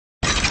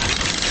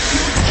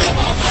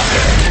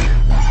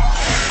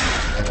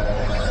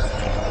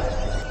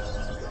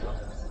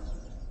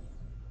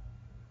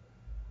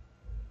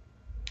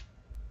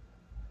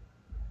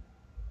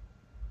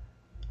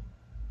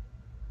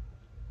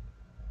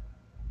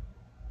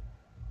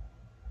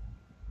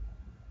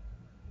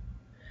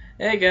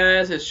Hey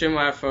guys, it's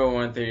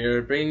Shumar413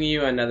 here, bringing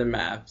you another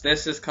map.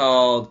 This is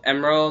called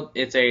Emerald.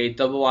 It's a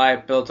double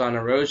wide built on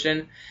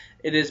erosion.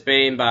 It is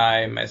made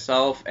by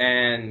myself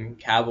and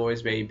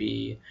Cowboys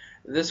baby.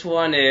 This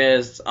one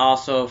is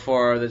also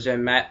for the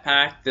gem map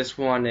pack. This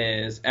one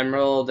is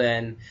Emerald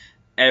and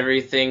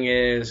everything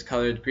is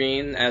colored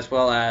green, as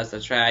well as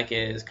the track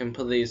is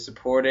completely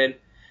supported.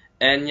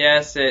 And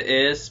yes, it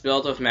is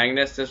built with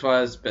magnets. This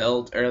was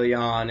built early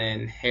on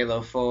in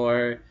Halo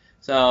 4.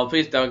 So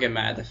please don't get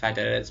mad at the fact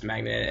that it's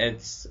magnet.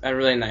 It's a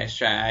really nice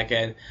track,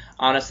 and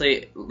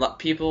honestly,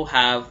 people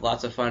have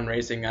lots of fun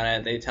racing on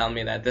it. They tell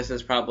me that this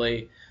is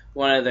probably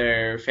one of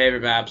their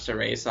favorite maps to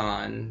race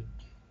on.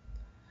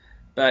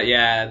 But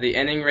yeah, the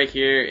ending right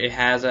here, it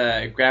has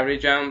a gravity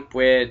jump,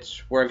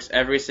 which works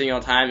every single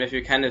time. If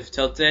you kind of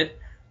tilt it,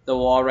 the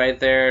wall right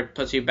there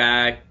puts you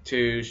back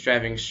to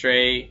driving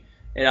straight.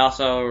 It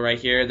also, right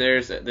here,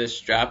 there's this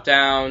drop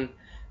down.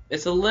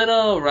 It's a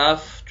little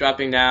rough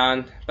dropping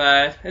down,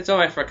 but it's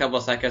only for a couple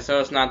of seconds, so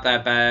it's not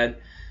that bad.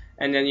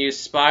 And then you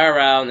spiral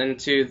around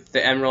into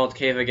the Emerald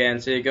Cave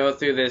again, so you go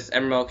through this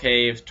Emerald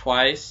Cave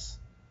twice.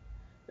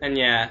 And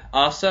yeah,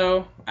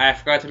 also, I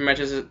forgot to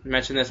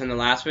mention this in the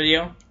last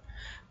video,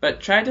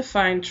 but try to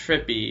find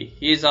Trippy.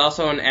 He's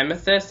also an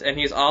Amethyst, and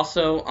he's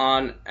also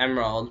on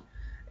Emerald.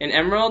 In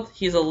Emerald,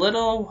 he's a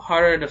little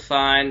harder to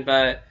find,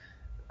 but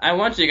I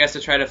want you guys to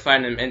try to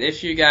find him. And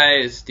if you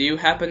guys do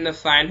happen to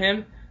find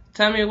him,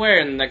 tell me where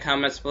in the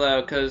comments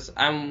below, because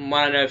I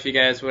want to know if you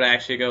guys would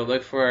actually go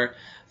look for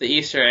the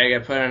Easter egg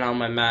I put in all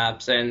my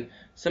maps, and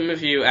some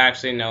of you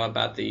actually know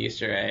about the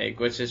Easter egg,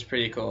 which is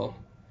pretty cool.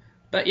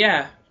 But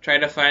yeah, try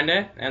to find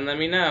it and let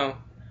me know.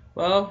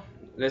 Well,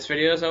 this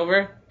video is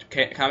over.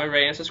 Comment,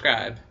 rate, and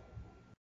subscribe.